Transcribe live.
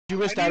You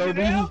missed that,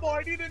 Obi.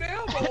 I need an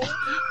elbow.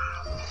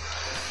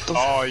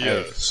 Oh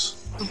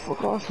yes.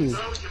 Fuck off you.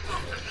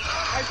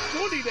 I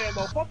still need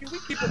ammo. Fucking, we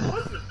keep it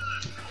pushing.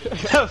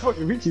 Yeah,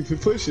 fucking, we keep it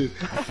pushing.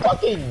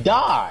 Fucking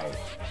die.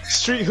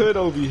 Street hood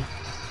Obi.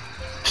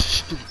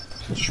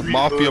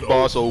 Mafia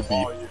boss Obi.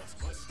 Oh,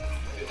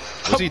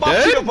 yeah. Is he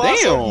dead?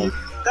 boss Damn. Obi.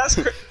 That's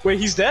wait,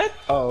 he's dead?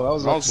 Oh, I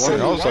was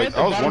wondering.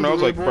 I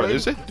was like, bro,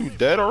 is that dude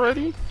dead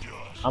already?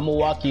 I'm gonna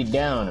walk you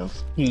down and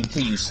f you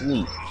till you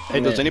sleep. Hey,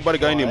 does anybody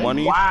got any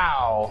money?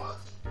 Wow.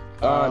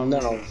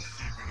 No.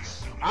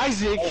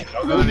 Isaac,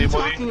 what are you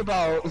talking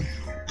about?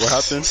 What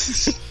happened?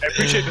 I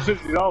appreciate the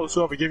 $50,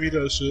 so I'm gonna give you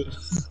that shit.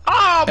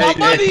 Ah, my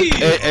money!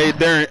 Hey,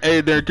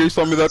 Darren, can you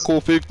sell me that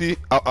cool 50?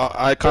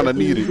 I kind of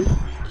need it.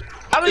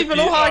 I don't even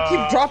know how I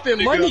keep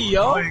dropping money,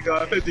 yo. I ain't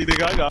got 50,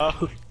 nigga. I got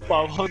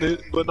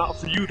 500, but not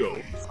for you though.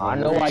 I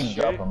know why you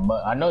dropping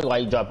money. I know why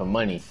you dropping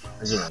money.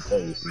 I just gonna tell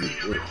you.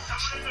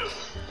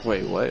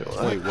 Wait, what?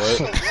 Wait, what?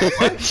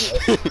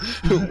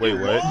 Wait,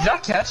 what? Did I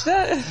catch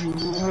that?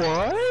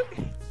 What?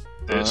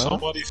 Did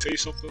somebody say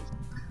something?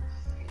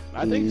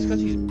 I think it's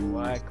because he's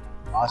black.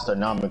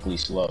 Astronomically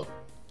slow.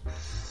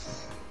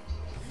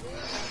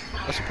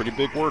 That's a pretty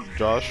big word,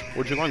 Josh.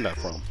 Where'd you learn that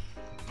from?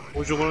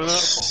 Where'd you learn that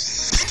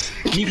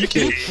from?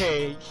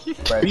 Beefcake.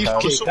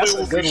 That's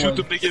a good one.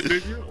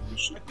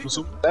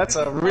 That's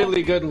a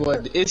really good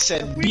one. It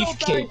said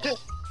beefcake.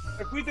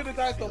 If we didn't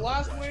die the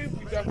last wave,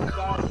 we definitely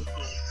died.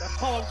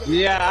 That's all I'm gonna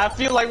Yeah, I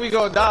feel like we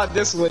gonna die on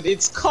this one.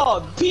 It's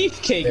called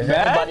beefcake,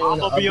 man. I'm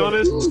gonna be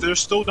honest, they're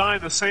still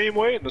dying the same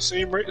way, in the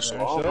same rate, so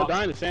They're still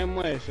dying the same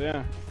way, so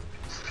yeah.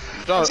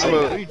 Josh, What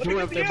are you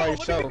doing up there by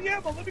yourself?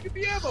 Let me get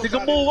the ammo. Nigga,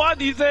 move on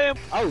these damn.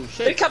 Oh They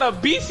shit. kinda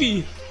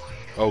beefy.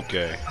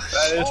 okay.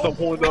 That is the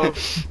point of.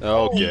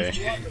 Okay.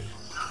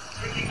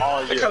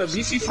 Oh, They kinda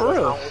beefy for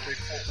real.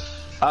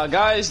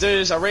 Guys,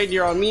 there's a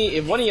reindeer on me.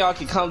 If one of y'all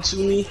can come to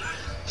me,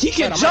 he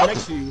can I'm jump.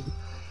 next to you.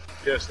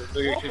 Yes, the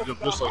nigga can jump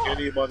just like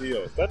anybody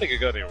else. That nigga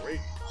got it right.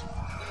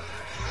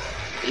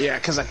 Yeah,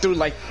 cause I threw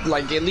like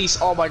at least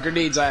all my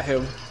grenades at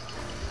him.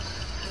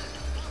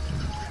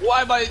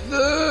 Why am I?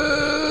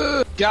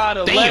 Got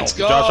him. Damn. Let's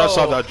go. Josh, I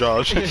saw that,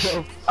 Josh.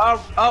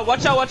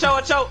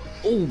 Watch out!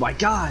 Oh my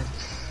god.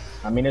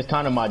 I mean, it's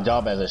kind of my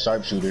job as a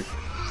sharpshooter.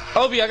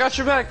 Obi, I got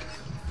your back.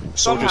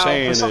 So what you're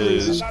saying is,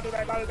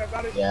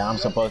 Yeah, I'm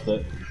supposed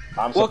to.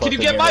 well, can you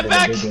get my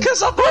back?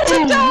 Cause I'm about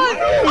to die.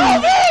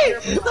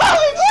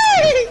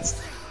 Obi, please.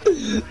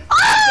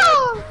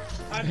 Ah!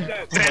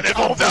 Damn, they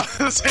both died at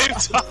the same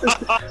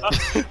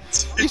time.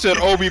 he said,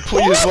 Obi,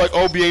 please, like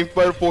Obi ain't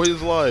fighting for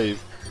his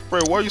life.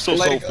 Bro, why are you so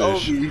Like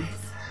selfish?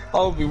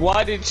 Obi,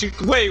 why didn't you?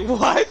 Wait,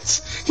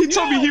 what? He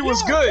told me he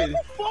was good.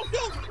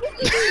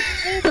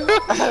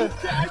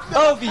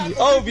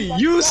 Obi,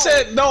 you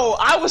said no.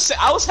 I was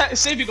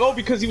saving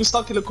Obi because he was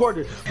stuck in the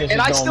corner,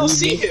 and I still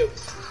see him.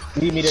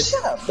 Leave me to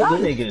shut up. That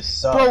nigga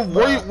suck.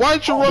 Bro,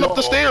 why'd you run up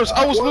the stairs?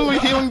 I was literally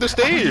healing the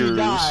stairs.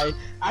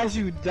 As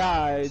you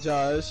die,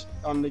 Josh.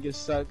 Niggas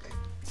suck.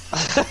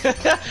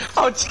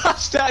 Oh,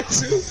 Josh died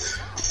too.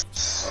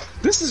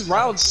 This is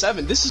round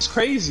 7. This is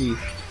crazy.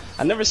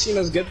 I never seen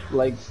us get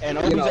like. And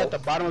Obi's at the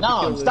bottom of the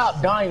kill list.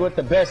 Stop dying with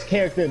the best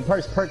character and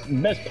best perk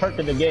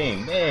of the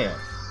game. Damn.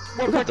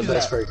 What perk is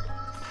that?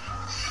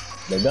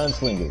 The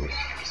gunslinger.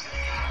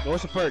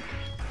 What's the perk?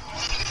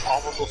 All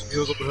of those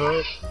skills up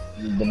ahead.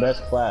 The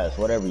best class,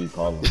 whatever you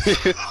call it.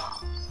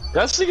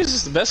 Gunslinger is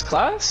just the best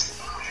class.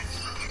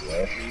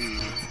 Yeah.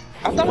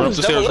 I thought it was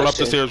run up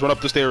the stairs, run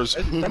up the stairs.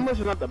 Them ones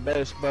are not the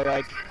best, but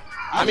like.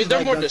 I mean,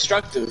 they're more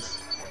destructive.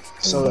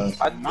 So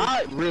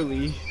Not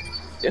really.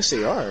 yes,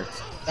 they are.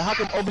 How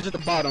come Obi's at the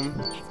bottom?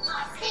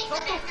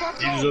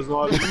 You just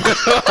not.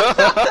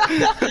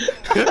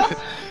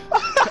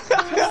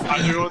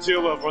 Run to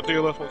your left, run to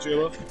your left, run to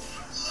your left.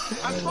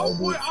 At some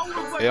point, I was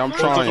like, Hey, I'm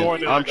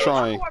trying. I'm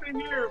trying.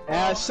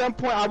 At some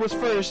point, I was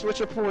first. What's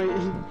your point?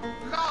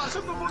 Nah,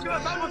 shut the fuck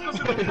up. That was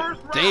the first round.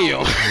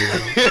 Damn.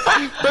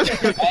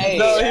 Hey,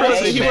 No,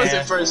 he man.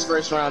 wasn't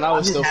first round. I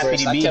was still Happy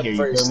first. to I be kept here,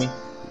 first. you feel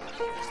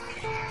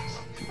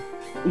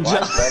me?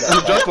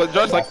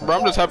 Just like, bro,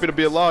 I'm just happy to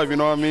be alive, you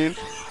know what I mean?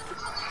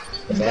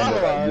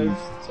 Commander, I used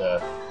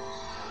to-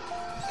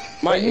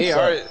 My you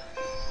AR,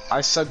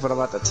 I suck, but I'm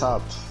at the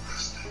top.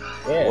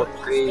 Yeah, What that's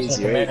what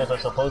crazy, commanders right?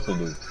 are supposed to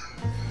do.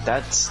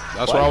 That's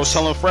What I was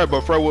telling Fred,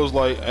 but Fred was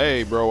like,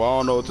 hey, bro, I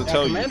don't know what to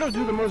tell you. Commandos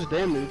do the most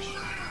damage.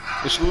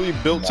 It's literally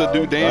built to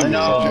do damage.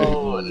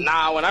 no,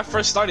 nah. When I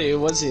first started, it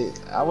wasn't.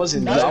 I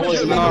wasn't.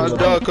 Nah,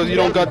 duh, because you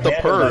don't got the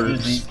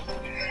purge.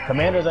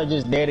 Commanders are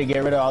just there to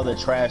get rid of all the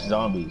trash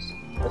zombies.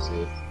 That's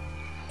it.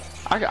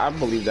 I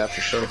believe that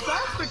for sure. If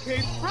that's the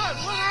case, Fred,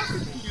 what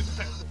happened to you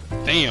then?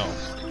 Damn.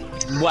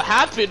 What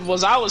happened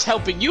was I was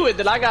helping you, and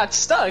then I got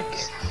stuck.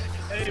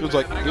 Hey, He was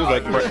like, man, he was I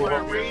like, got you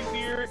a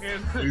reindeer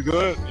and you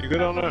good? You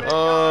good on that?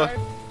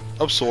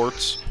 of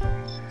sorts.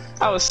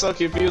 I was so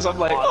confused. I'm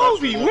like,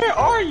 Obi, where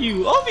are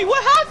you? Obi,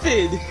 what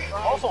happened?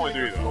 Also, only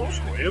 3 those.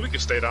 Yeah, we can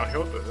stay down here.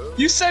 What the hell?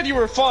 You said you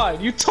were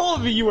fine. You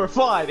told me you were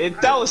fine, and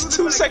that was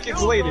 2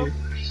 seconds later.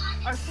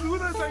 As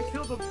soon as I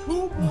killed him,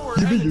 2 more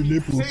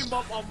enemies came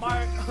up on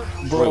my.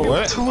 Bro, Wait,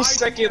 what? 2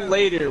 seconds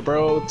later,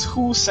 bro.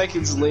 2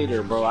 seconds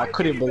later, bro. I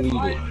couldn't believe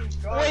it.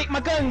 Wait, my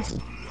guns!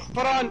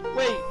 Hold on,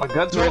 wait. My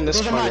guns were in this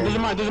Those are mine, those are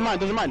mine, those are mine,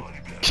 those are mine.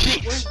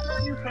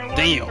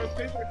 Damn.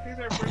 Stay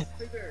there, Frank,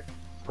 stay there.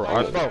 Bro,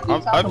 I'm feeling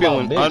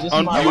I'm guns are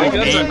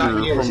feeling not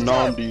anger here. from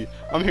Nmandi.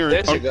 I'm hearing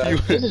There's your gun.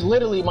 This is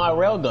literally my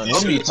railgun.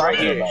 What are you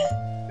talking about?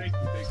 Thank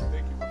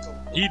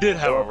you. He did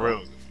have a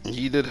real.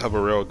 He did have a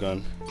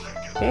railgun.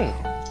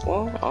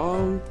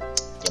 Well,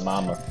 Your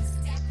mama.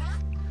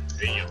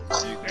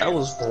 that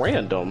was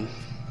random.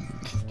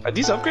 Are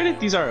these upgraded?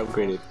 These are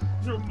upgraded.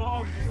 Your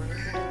mom.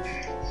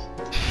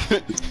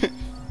 Hey,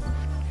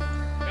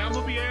 I'm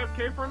gonna be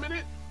AFK for a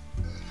minute.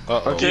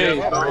 Uh-oh. Okay.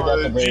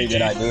 That's a very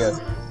good idea.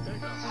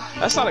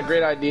 That's not a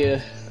great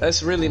idea.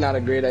 That's really not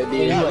a great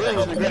idea. Yeah, really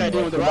wasn't a great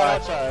idea with the right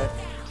outside.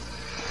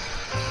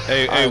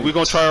 Hey, we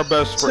gonna try our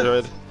best,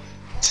 Fred.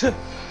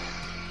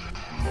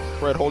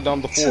 Fred, hold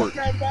down the fort.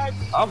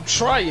 I'm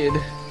trying.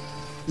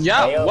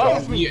 Yeah,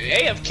 well, you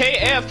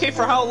AFK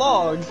for how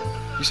long?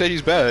 He said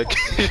he's back.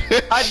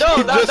 I know,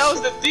 He that just-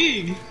 was the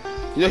thing.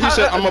 Yeah, he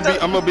said I'm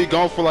gonna be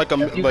gone for like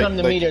a If you come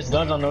to me, there's a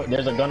gun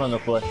on the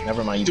floor.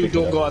 Never mind. You Dude, pick it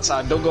don't up. go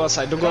outside. Don't go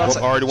outside. Don't go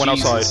outside. already went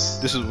outside. Jesus.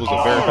 This was a very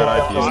bad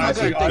idea.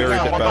 Very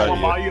I'm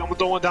bad idea. gonna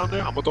throw one down there.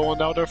 I'm gonna throw one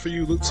down there for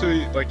you. Look to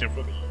you, like in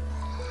front of you.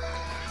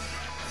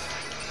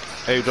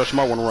 Hey, Josh, you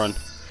might want to run.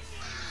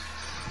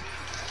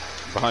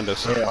 Behind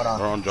us. Yeah, hold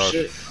on. Or on Josh.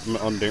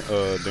 On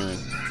Darien.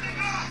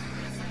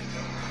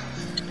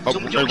 Oh,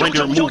 Jump, hey, jump, Ranger,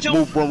 jump, move,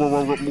 jump,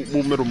 move,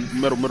 move,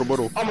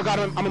 middle. Oh my god,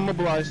 I'm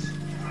immobilized.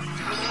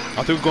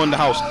 I think we go in the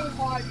house. Oh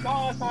my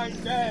gosh, I'm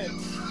dead.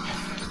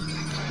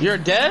 You're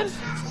dead?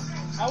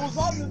 I was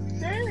on the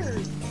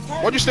stairs.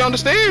 Why'd you stay on the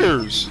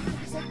stairs?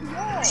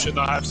 You should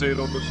not have stayed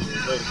on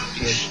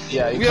this.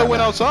 Yeah, you We all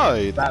went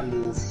outside. That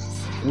move.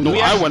 No,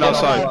 I went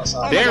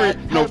outside.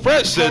 Darien, no,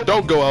 Fred said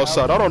don't go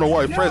outside. I don't know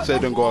why Fred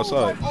said don't go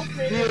outside.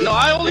 No,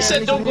 I only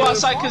said don't go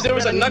outside because there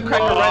was a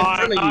nutcracker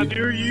right in front I of you.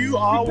 near you.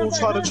 I will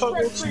try to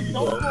chuckle to you.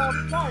 Hold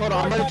on,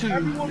 I'm ready to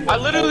you. I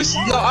literally,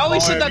 no, I only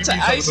said that to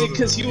Isaac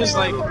because he was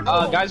like,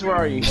 guys, where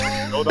are you?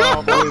 Go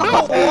down, boy.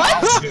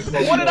 What?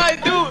 What did I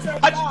do?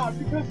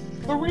 Because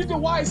the reason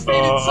why I stayed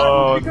inside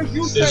was because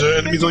you said Is there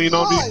enemies on your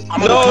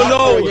Nmandi?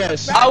 No,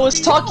 Yes. I was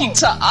talking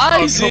to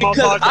Isaac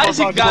because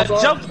Isaac got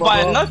jumped by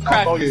a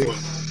nutcracker.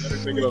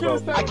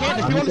 I can't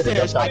if you want to say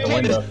this. I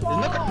can't.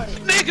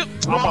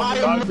 Nigga! No,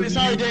 I'm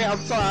sorry, Jay. I'm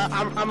sorry.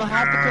 I'm gonna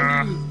have to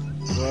come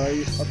to you.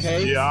 Right? Okay?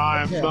 Yeah,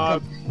 I am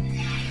not.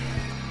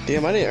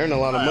 Damn, I didn't earn a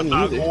lot of I am money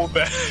not either. going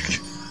back.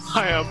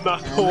 I am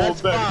not going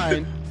That's back.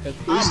 fine.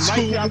 'Cause I'm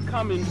right here. I'm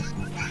coming.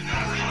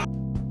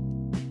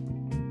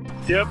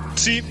 Yep.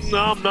 See, no,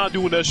 I'm not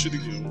doing that shit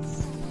again.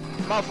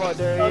 My fault,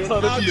 Darien.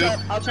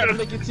 I'll try to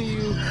make it to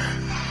you.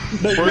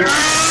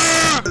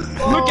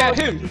 Look at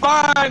him!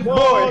 Fine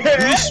boy!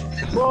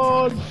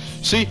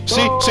 See,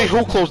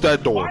 who closed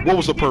that door? What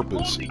was the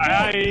purpose?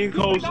 I ain't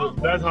close.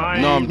 That's how I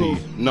ain't close.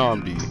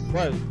 Nmandi.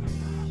 What?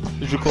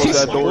 Did you close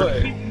that door?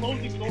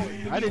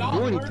 I didn't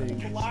do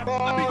anything.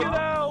 Let me get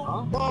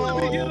out. Let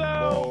me get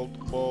out.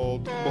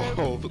 Bold.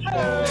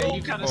 Hey,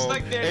 you kinda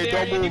stuck there, Hey,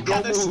 Darien. don't You move,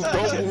 don't kinda move, stuck.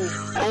 don't move.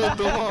 Hold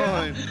the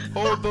line.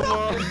 Hold the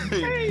line.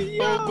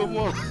 Hold the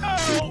line.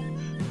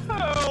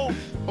 Help.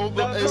 Hold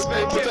the hey,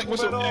 protect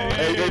Mr.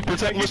 Hey,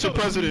 protect Mr.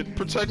 President.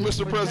 Protect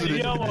Mr.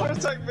 President.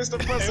 Protect Mr.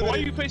 Hey, President. why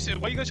you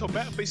facing? Why you got your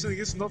back facing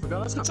against another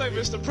guy? That's kind Protect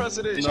Mr.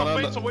 President. of. No, Your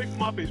no, face away from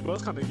my face, bro.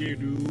 That's kind of gay,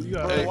 dude. You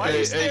got. Hey, Why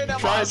you staring at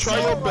try my your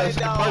soul best.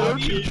 right now?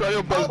 Try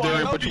your best,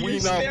 Darien, but we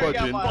not staring at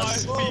budging. my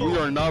soul. We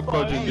are not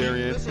budging,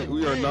 Darien.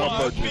 We are not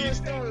budging.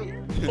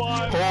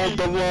 Hold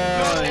the I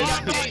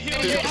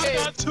line.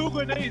 got 2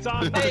 grenades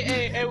on.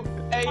 Hey,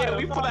 yeah,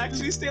 we could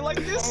actually stay like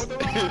this.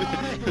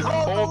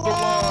 Hold the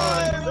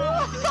line.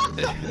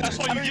 That's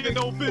why you get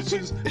no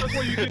bitches. That's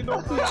why you get no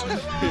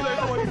bitches.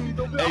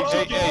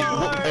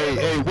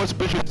 Hey, what's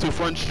bishop to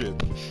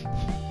friendship?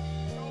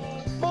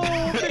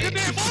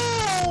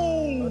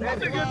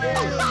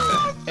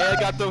 Hey, I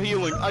got the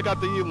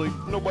healing.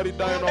 Nobody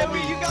dying on Hey,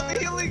 me. you got the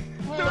healing.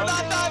 Do not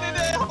die in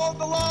there. Hold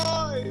the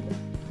line.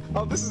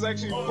 Oh, this is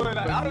actually fun.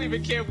 I don't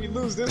even care if we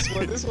lose this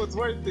one. This one's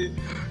worth it.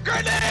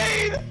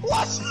 Grenade!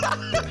 What?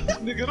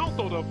 Nigga, don't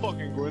throw that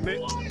fucking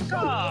grenade.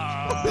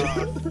 God.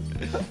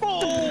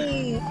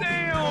 Oh,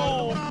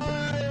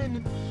 damn.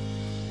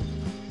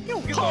 You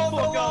don't get the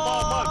fuck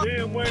out of my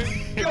damn way.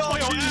 Get on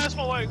your ass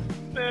for like,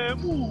 man,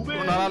 move,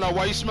 man. No.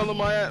 Why you smelling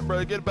my ass,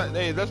 bro? Get back.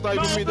 Hey, that's not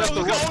even me. That's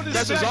the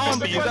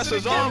zombies. That's the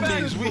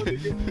zombies.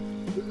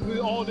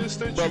 All this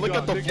stench Bro, you look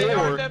got, at the nigga.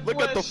 floor. that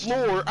Look at the flesh.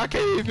 floor. I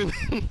can't even.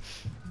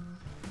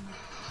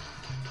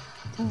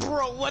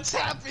 Bro, what's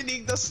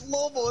happening? The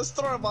slow-mo is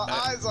throwing my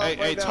eyes off Hey,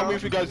 right now. tell me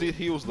if you guys need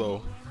heals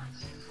though.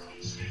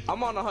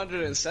 I'm on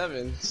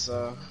 107,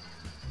 so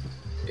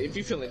if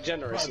you feeling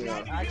generous, you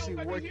know. Actually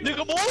working.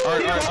 Nigga, move!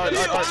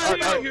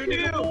 Alright.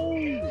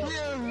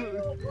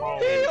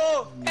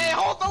 Heal! Hey,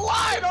 hold the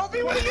line,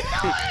 Obi! What are you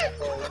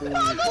doing?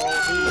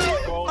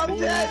 I'm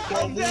dead!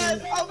 I'm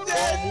dead! I'm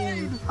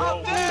dead!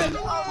 I'm dead! I'm dead!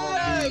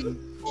 I'm dead!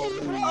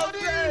 I'm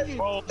dead.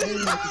 Bro,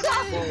 move.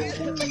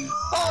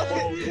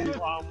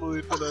 I'm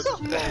really finna.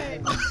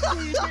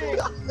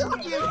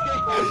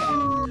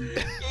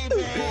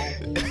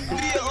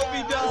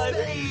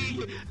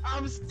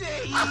 I'm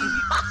staying.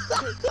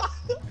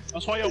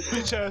 That's why your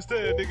bitch ass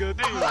dead, nigga.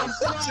 Damn.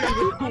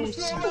 I'm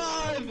still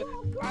alive.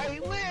 I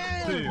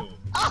live. Damn.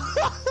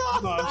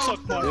 Nah,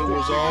 suck my It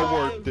was all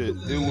worth it.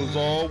 It was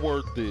all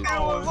worth it. It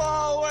was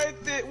all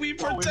worth it. We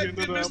protected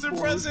Mr.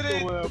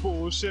 President.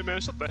 Bullshit,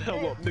 man. Shut the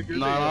hell up, nigga.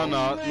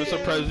 Nah.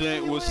 Mr.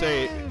 President was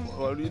safe.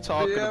 What are you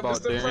talking about,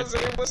 Mr. Darren?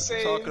 President was What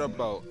safe. you talking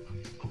about?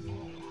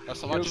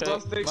 That's my It was chat.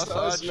 tough thanks My to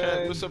us, side chat.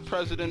 man. Mr.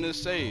 President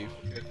is safe.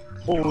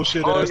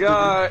 Bullshit Oh ass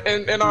god,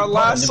 and our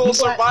last sole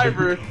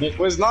survivor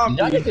was Did y'all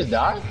Nmandi. get this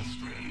die?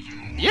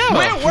 Yeah.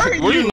 Where were you?